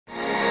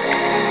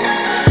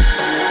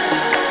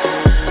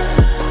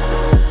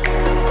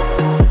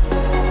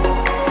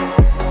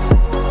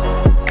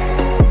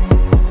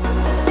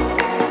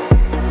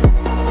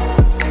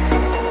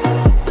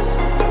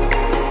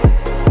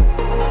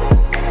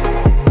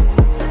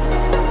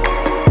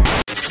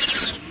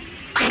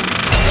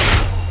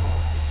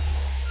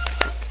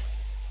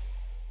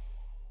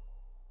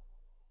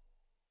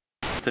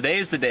Today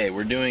is the day.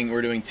 We're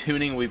doing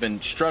tuning. We've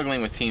been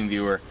struggling with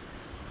TeamViewer,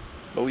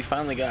 but we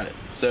finally got it.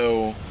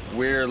 So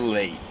we're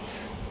late,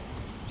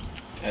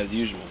 as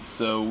usual.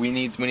 So we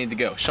need to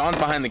go. Sean's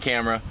behind the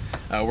camera.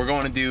 We're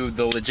going to do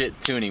the legit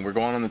tuning. We're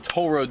going on the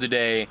toll road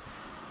today,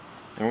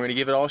 and we're gonna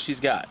give it all she's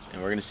got,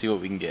 and we're gonna see what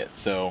we can get.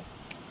 So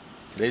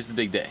today's the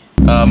big day.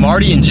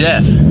 Marty and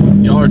Jeff,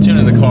 y'all are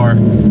tuning the car.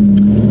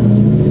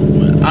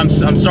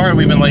 I'm sorry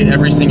we've been late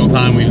every single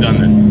time we've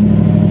done this.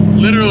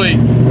 Literally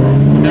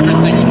every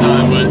single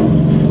time, but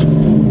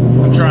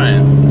I'm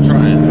trying.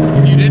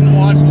 If you didn't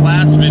watch the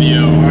last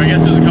video, or I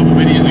guess it was a couple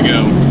videos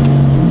ago,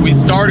 we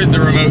started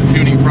the remote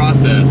tuning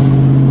process.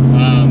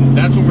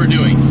 That's what we're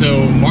doing.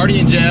 So Marty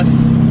and Jeff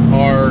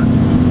are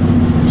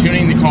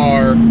tuning the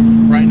car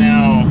right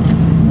now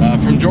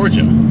from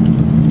Georgia.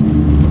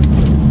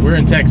 We're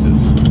in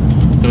Texas.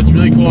 So it's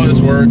really cool how this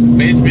works. It's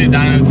basically a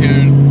dyno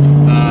tune.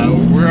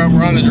 We're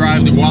on the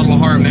drive to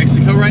Guadalajara,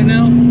 Mexico right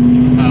now,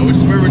 which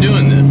is where we're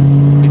doing this,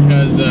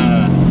 because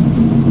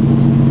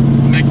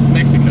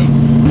Mexico.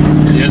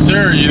 Yes,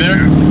 sir. Are you there?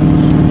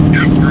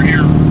 Yep, we're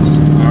here.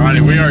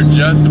 Alrighty, we are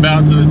just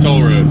about to the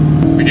toll road.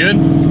 We good?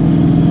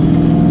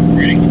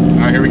 Ready?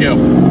 Alright, here we go.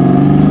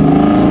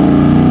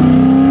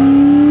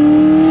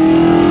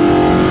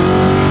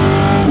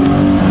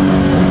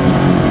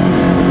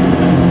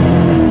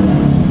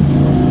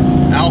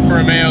 Alfa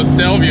Romeo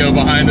Stelvio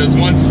behind us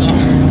once. That's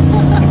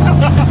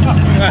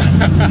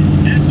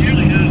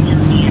usually how it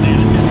works.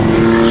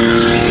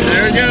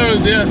 There it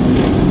goes, yeah.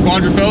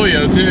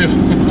 Quadrifolio too.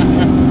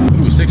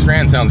 Ooh,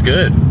 $6 sounds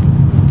good.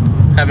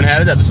 Haven't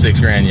had it up to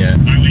 $6 yet.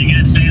 Alright, when you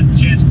get a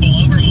chance to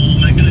pull over, we'll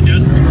make an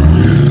adjustment.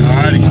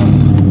 Alrighty.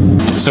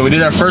 So we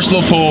did our first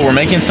little pull. We're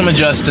making some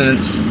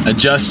adjustments, and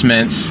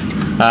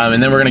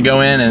then we're gonna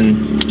go in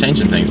and change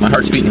some things. My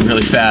heart's beating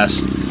really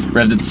fast.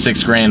 Revved at the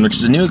 $6 which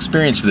is a new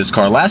experience for this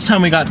car. Last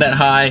time we got that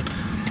high,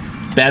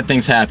 bad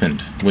things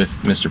happened with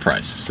Mr.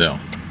 Price. So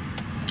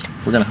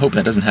we're gonna hope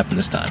that doesn't happen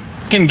this time.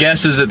 Making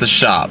guesses at the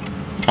shop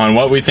on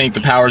what we think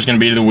the power is gonna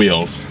be to the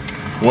wheels.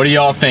 What do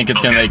y'all think it's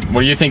gonna make?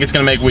 What do you think it's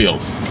gonna make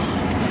wheels?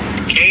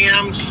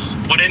 Cams,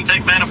 what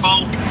intake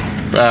manifold?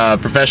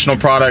 Professional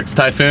Products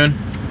Typhoon.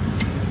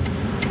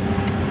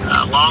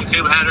 Long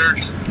tube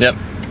headers. Yep.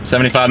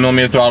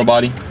 75mm throttle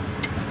body.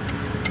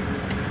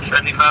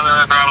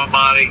 75mm throttle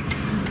body.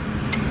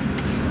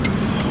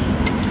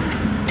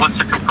 What's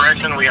the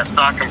compression? We got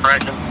stock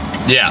compression.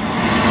 Yeah.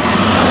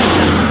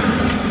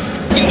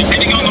 And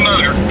depending on the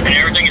motor, and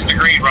everything is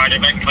degreed right,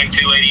 it makes between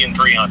 280 and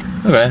 300.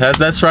 Okay,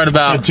 that's right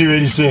about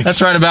 286.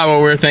 That's right about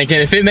what we're thinking.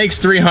 If it makes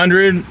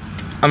 300, I'm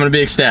gonna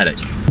be ecstatic.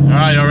 All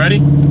right, y'all ready?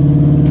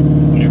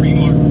 Whenever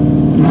you are.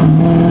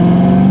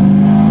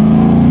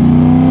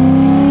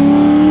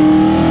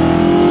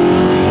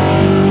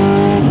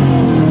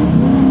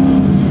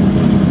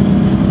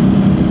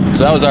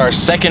 So that was our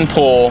second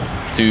pull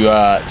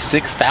to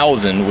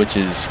 6,000, which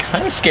is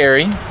kind of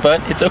scary, but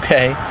it's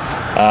okay.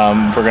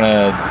 We're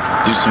gonna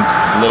do some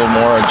little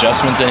more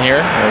adjustments in here,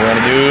 and we're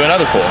gonna do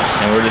another pull,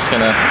 and we're just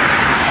gonna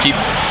keep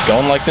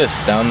going like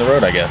this down the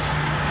road, I guess.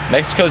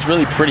 Mexico's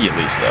really pretty, at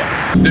least, though.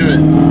 Let's do it.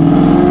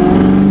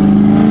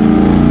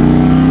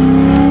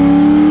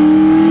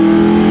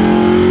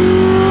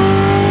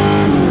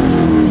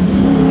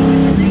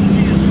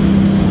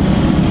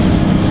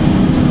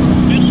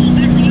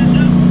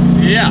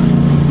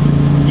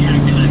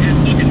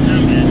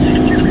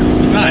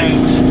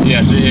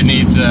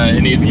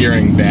 It needs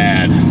gearing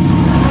bad.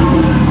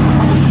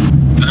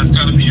 That's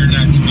got to be your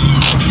next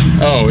mod.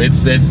 Oh,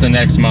 it's the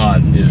next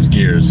mod is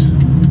gears.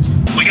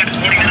 We got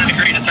 29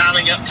 degrees of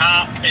timing up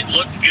top. It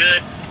looks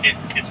good.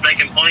 It's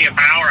making plenty of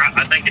power.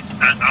 I think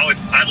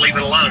I'd leave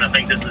it alone. I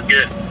think this is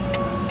good.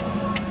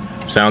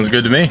 Sounds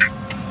good to me.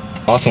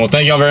 Awesome. Well,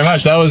 thank y'all very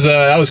much. That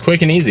was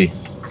quick and easy.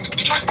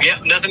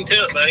 Yep, nothing to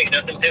it, buddy.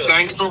 Nothing to it.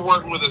 Thanks for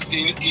working with us,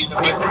 Ethan.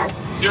 But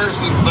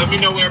seriously, let me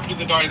know after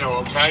the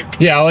dyno, okay?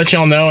 Yeah, I'll let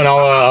y'all know, and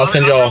I'll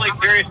send y'all. I'm really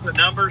curious the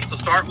numbers to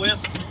start with.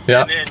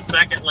 Yeah. And then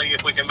secondly,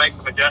 if we can make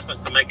some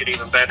adjustments to make it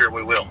even better,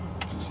 we will.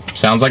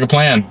 Sounds like a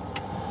plan.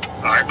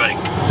 All right, buddy.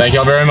 Thank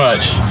y'all very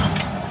much.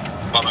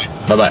 Bye-bye.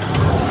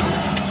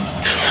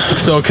 Bye-bye.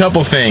 So a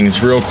couple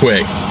things real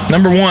quick.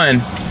 Number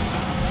one,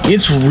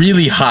 it's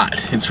really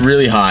hot. It's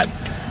really hot.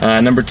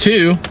 Number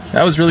two,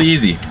 that was really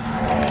easy.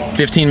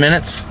 15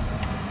 minutes.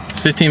 It's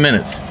 15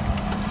 minutes.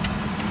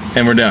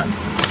 And we're done.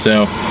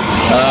 So,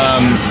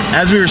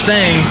 as we were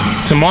saying,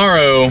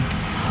 tomorrow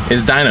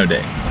is dyno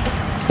day.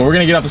 Well, we're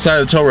gonna get off the side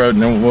of the toll road,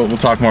 and then we'll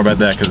talk more about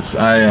that, because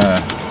I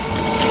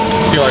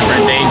feel like we're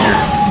in danger.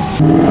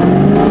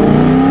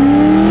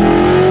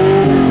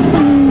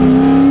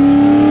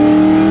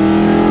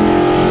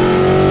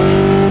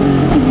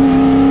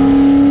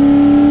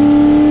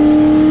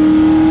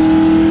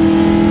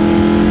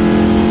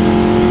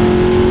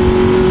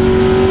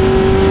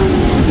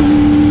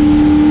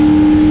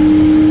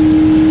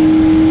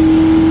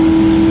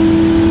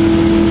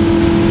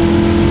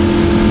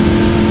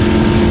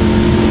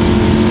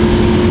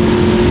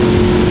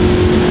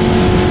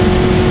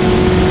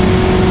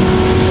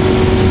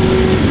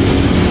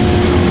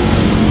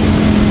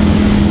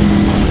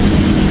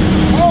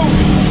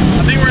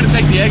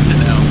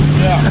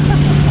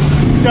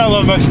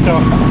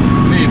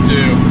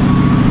 too.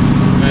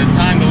 But it's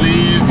time to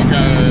leave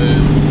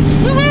because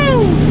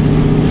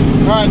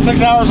woohoo! All right,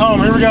 6 hours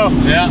home. Here we go.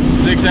 Yeah,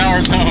 6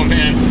 hours home,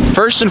 man.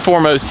 First and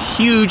foremost,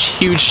 huge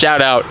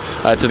shout out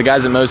to the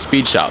guys at Mo's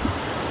Speed Shop.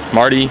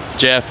 Marty,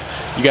 Jeff,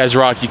 you guys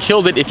rock. You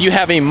killed it. If you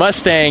have a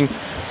Mustang,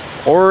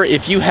 or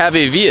if you have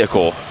a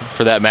vehicle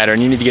for that matter,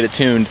 and you need to get it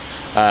tuned,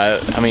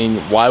 I mean,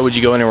 why would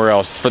you go anywhere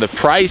else? For the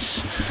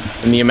price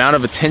and the amount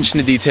of attention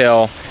to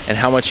detail and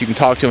how much you can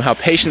talk to them, how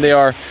patient they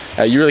are,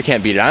 you really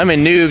can't beat it. I'm a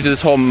noob to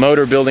this whole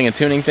motor building and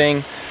tuning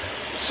thing,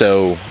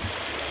 so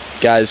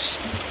guys,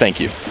 thank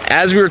you.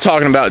 As we were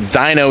talking about,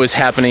 dyno is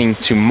happening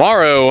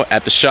tomorrow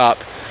at the shop.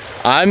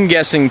 I'm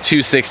guessing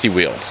 260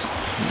 wheels.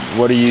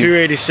 What are you?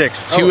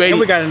 286. 280. Oh,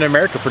 we got into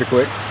America pretty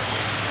quick.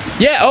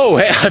 Yeah, oh,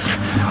 hey,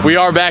 we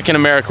are back in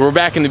America. We're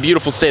back in the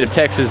beautiful state of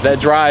Texas. That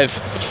drive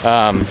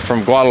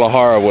from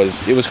Guadalajara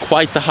was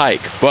quite the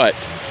hike, but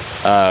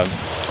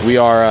we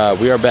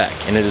are back,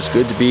 and it is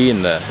good to be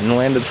in the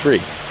land of the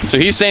free. So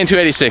he's saying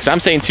 286, I'm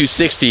saying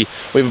 260.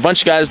 We have a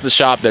bunch of guys at the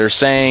shop that are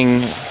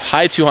saying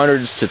high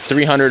 200s to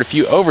 300, a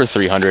few over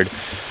 300.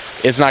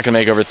 It's not gonna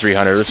make over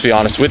 300, let's be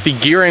honest. With the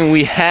gearing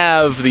we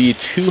have, the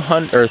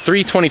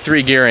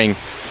 323 gearing,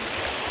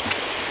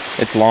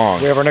 it's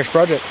long. We have our next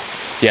project.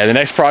 Yeah, the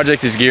next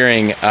project is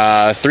gearing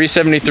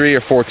 373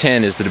 or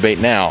 410 is the debate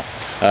now.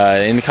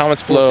 In the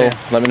comments below,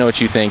 let me know what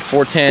you think.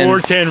 410.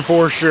 410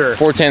 for sure.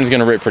 410 is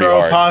gonna rip pretty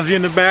hard. Posse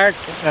in the back,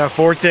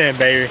 410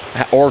 baby.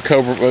 Or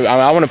Cobra,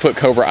 I wanna put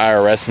Cobra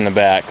IRS in the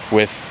back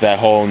with that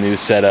whole new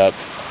setup.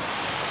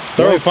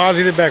 Throw Posse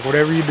in the back,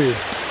 whatever you do.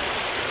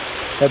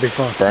 That'd be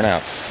fun.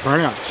 Burnouts.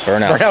 Burnouts.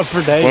 Burnouts. Burnouts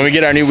for days. When we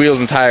get our new wheels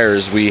and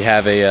tires, we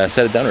have a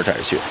set of donor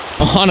tires here.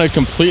 On a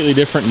completely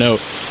different note,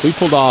 we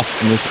pulled off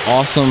in this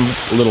awesome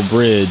little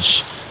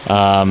bridge,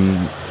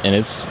 and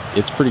it's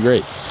pretty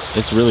great.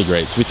 It's really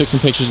great. So we took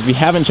some pictures. If you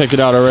haven't checked it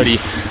out already,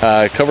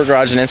 Covert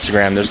Garage and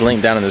Instagram, there's a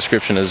link down in the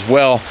description as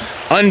well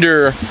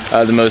under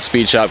the Mo's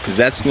Speed Shop, because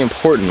that's the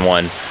important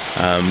one.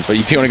 But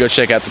if you want to go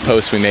check out the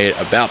post we made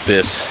about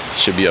this, it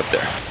should be up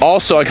there.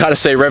 Also, I gotta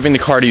say, revving the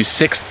car to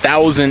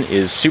 6,000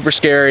 is super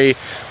scary,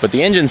 but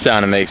the engine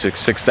sound it makes at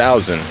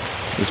 6,000 is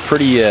it's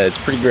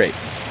pretty great.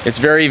 It's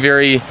very,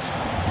 very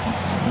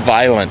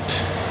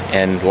violent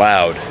and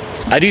loud.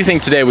 I do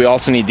think today we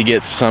also need to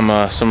get some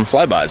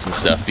flybys and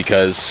stuff,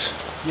 because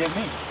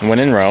when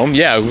in Rome,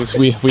 yeah,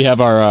 we have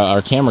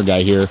our camera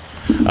guy here.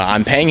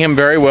 I'm paying him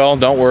very well,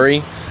 don't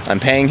worry. I'm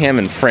paying him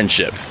in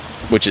friendship,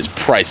 which is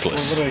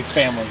priceless. We're literally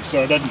family,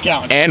 so it doesn't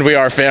count. And we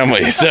are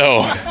family,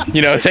 so,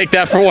 you know, take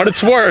that for what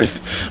it's worth.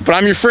 But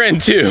I'm your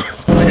friend too.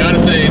 I gotta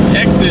say,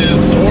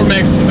 Texas or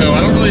Mexico,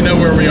 I don't really know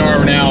where we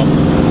are now,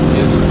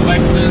 is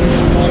flexing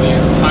on the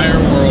entire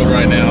world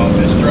right now.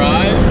 This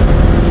drive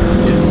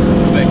is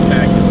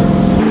spectacular.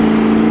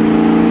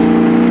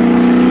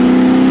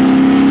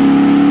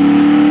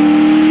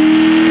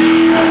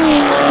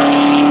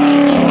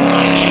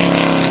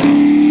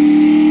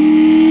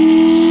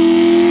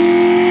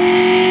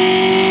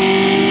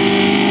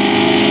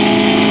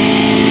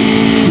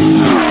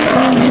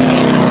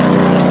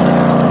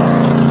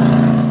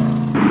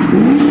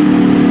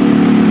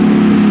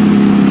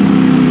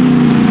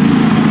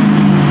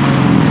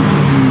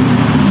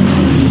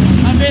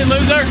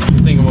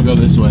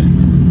 This way.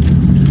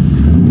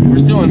 We're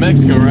still in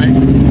Mexico, right?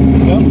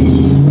 Yep.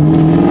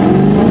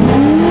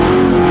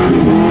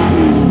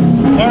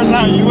 There's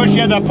how you wish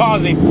you had that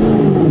Posse.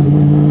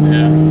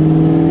 Yeah.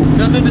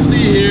 Nothing to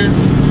see here.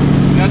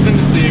 Nothing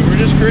to see. We're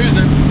just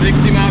cruising.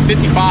 60 mile,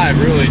 55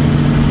 really.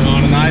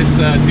 On a nice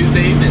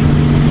Tuesday evening.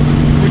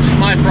 Which is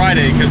my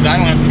Friday, because I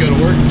don't have to go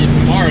to work again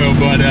tomorrow,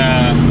 but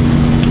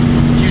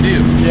you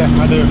do. Yeah,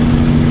 I do.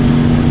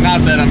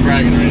 Not that I'm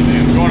bragging or anything.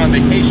 I'm going on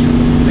vacation.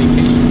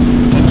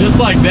 And just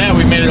like that,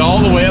 we made it all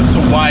the way up to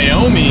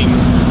Wyoming,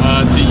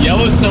 to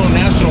Yellowstone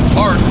National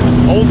Park.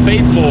 Old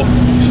Faithful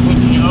is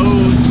looking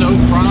oh so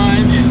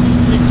prime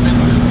and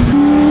expensive.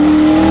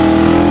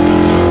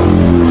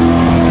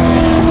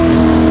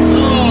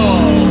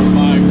 Oh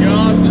my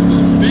gosh, the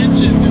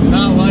suspension did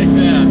not like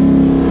that.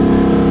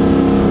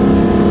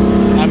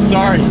 I'm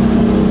sorry.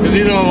 It's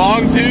either the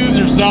long tubes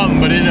or something,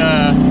 but it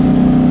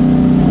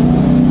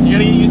you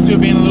gotta get used to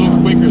it being a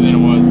little quicker than it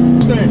was.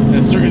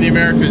 Circuit of the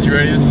Americas, you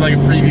ready? This is like a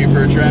preview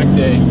for a track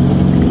day.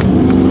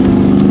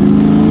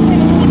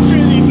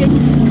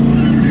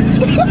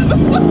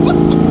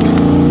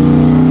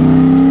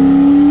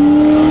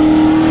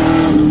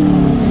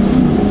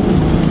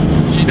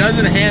 She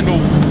doesn't handle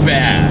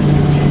bad.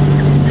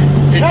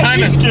 It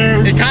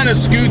kind of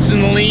scoots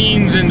and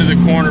leans into the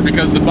corner,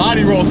 because the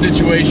body roll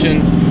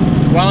situation,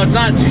 while it's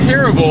not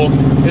terrible,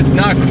 it's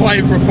not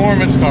quite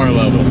performance car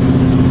level.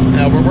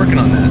 We're working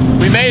on that.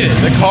 We made it.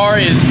 The car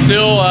is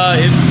still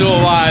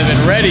alive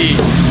and ready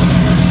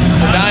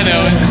for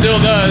dyno. It still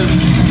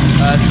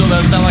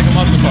does sound like a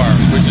muscle car,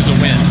 which is a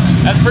win.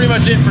 That's pretty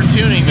much it for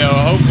tuning, though.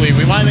 Hopefully,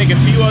 we might make a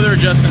few other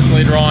adjustments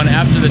later on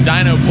after the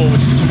dyno pull,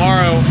 which is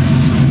tomorrow.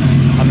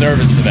 I'm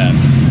nervous for that.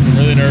 I'm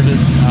really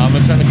nervous. I'm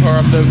gonna turn the car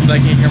up though, because I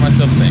can't hear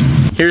myself think.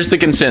 Here's the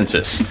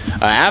consensus.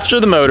 After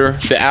the motor,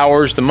 the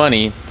hours, the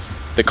money,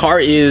 the car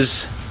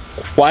is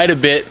quite a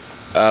bit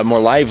more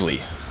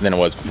lively than it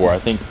was before. I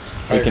think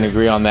we can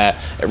agree on that.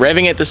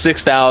 Revving it to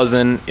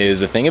 6,000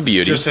 is a thing of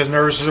beauty. Just as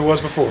nervous as it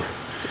was before.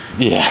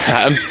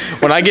 Yeah,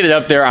 when I get it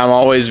up there, I'm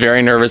always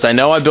very nervous. I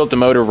know I built the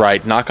motor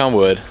right, knock on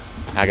wood.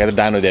 I got a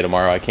dyno day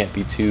tomorrow. I can't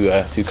be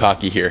too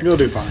cocky here. You'll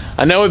do fine.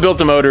 I know we built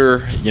the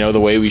motor, you know, the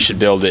way we should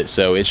build it.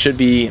 So it should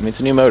be, I mean, it's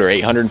a new motor,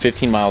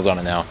 815 miles on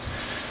it now.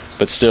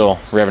 But still,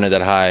 revving it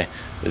that high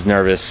is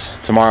nervous.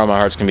 Tomorrow my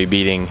heart's gonna be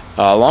beating,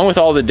 along with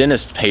all the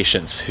dentist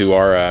patients who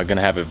are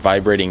gonna have a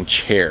vibrating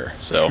chair.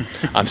 So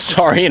I'm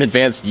sorry in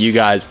advance to you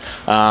guys.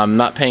 I'm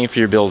not paying for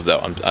your bills though,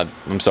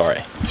 I'm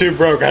sorry. Too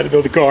broke, I had to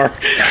build the car.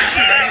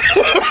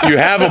 You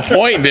have a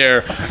point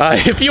there.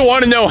 If you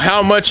wanna know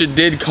how much it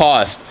did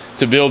cost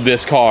to build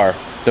this car,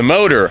 the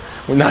motor,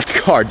 well, not the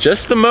car,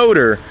 just the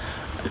motor,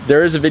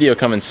 there is a video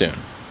coming soon.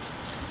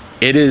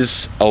 It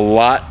is a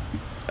lot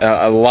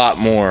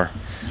more.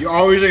 You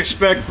always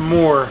expect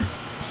more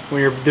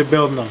when you're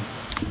building them.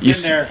 You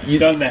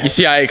You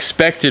see, I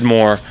expected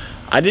more.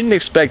 I didn't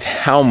expect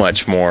how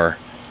much more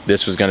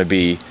this was gonna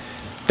be.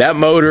 That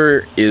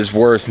motor is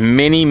worth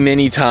many,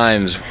 many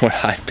times what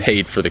I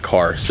paid for the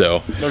car,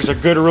 so. There's a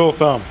good rule of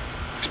thumb.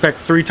 Expect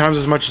 3 times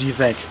as much as you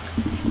think.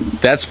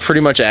 That's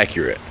pretty much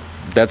accurate.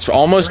 That's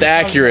almost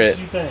accurate.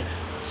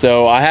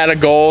 So I had a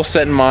goal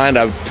set in mind.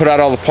 I put out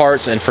all the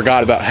parts and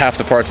forgot about half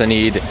the parts I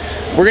need.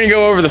 We're gonna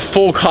go over the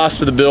full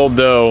cost of the build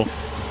though,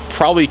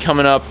 probably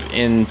coming up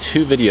in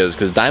 2 videos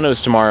because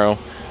dyno's tomorrow,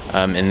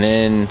 and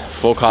then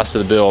full cost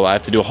of the build. I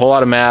have to do a whole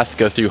lot of math,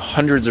 go through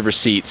hundreds of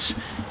receipts.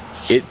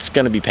 It's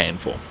gonna be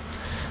painful.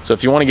 So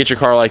if you wanna get your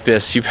car like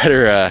this, you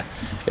better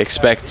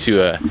expect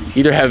to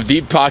either have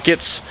deep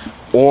pockets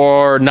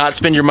or not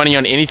spend your money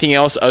on anything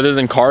else other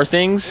than car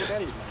things.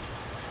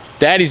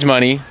 Daddy's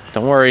money,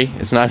 don't worry,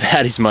 it's not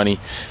daddy's money.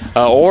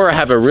 Or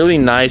have a really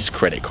nice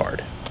credit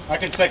card. I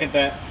can second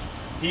that.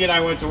 He and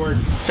I went to work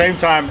same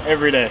time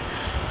every day.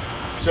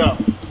 So.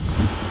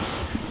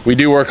 We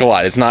do work a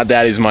lot, it's not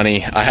daddy's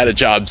money. I had a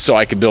job so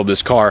I could build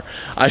this car.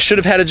 I should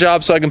have had a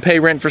job so I can pay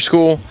rent for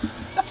school.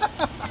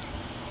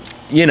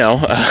 You know,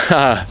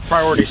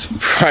 Priorities.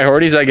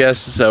 Priorities, I guess.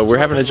 So we're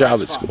having a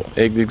job at school.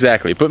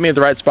 Exactly. Put me at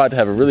the right spot to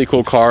have a really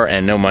cool car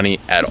and no money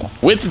at all.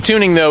 With the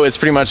tuning though, it's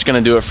pretty much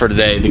gonna do it for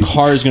today. The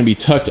car is gonna be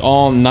tucked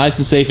all nice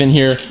and safe in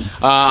here.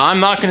 I'm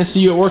not gonna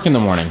see you at work in the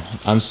morning.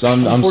 I'm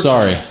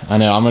sorry. I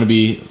know, I'm gonna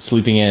be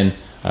sleeping in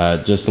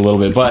just a little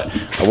bit, but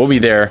I will be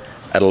there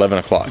at 11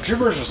 o'clock. Your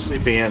version of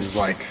sleeping in is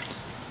like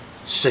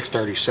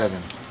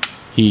 6:37.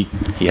 He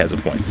has a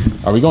point.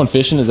 Are we going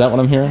fishing? Is that what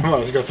I'm hearing? Oh,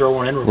 let's go throw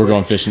one in real We're quick.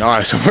 going fishing. All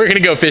right, so we're gonna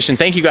go fishing.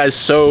 Thank you guys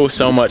so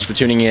much for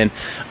tuning in.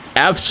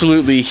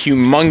 Absolutely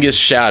humongous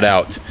shout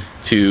out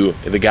to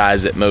the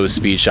guys at Moe's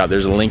Speed Shop.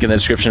 There's a link in the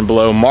description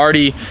below.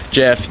 Marty,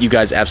 Jeff, you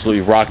guys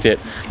absolutely rocked it.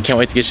 Can't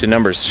wait to get you the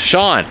numbers.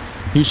 Sean,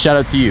 huge shout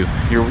out to you.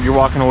 You're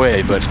walking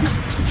away, but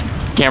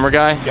camera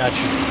guy,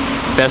 Gotcha.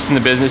 best in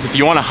the business. If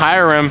you want to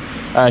hire him,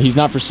 he's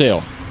not for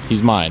sale.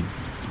 He's mine.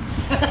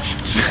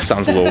 That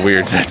sounds a little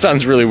weird. That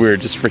sounds really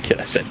weird. Just forget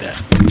I said that.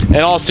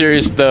 In all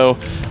seriousness though,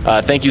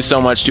 thank you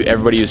so much to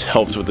everybody who's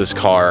helped with this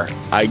car.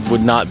 I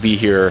would not be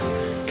here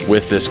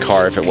with this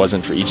car if it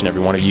wasn't for each and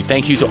every one of you.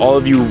 Thank you to all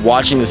of you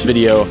watching this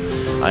video.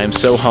 I am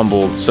so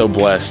humbled, so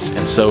blessed,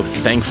 and so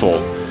thankful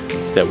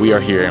that we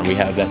are here and we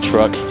have that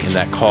truck and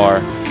that car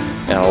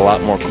and a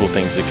lot more cool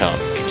things to come.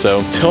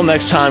 So till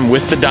next time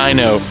with the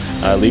dyno,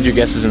 leave your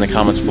guesses in the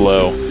comments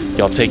below.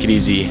 Y'all take it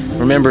easy.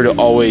 Remember to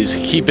always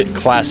keep it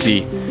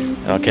classy,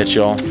 and I'll catch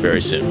y'all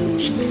very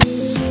soon.